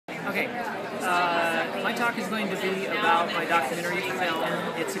Okay, my talk is going to be about my documentary film,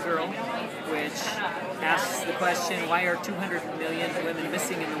 It's a Girl, which asks the question, why are 200 million women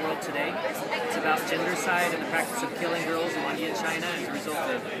missing in the world today? It's about gendercide and the practice of killing girls in India and China as a result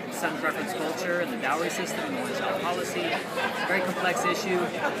of son preference culture and the dowry system and the one-child policy. It's a very complex issue,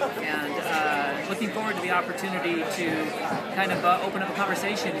 and looking forward to the opportunity to kind of open up a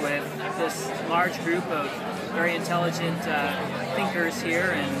conversation with this large group of very intelligent thinkers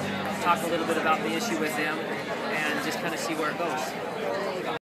here and talk a little bit about the issue with them and just kind of see where it goes.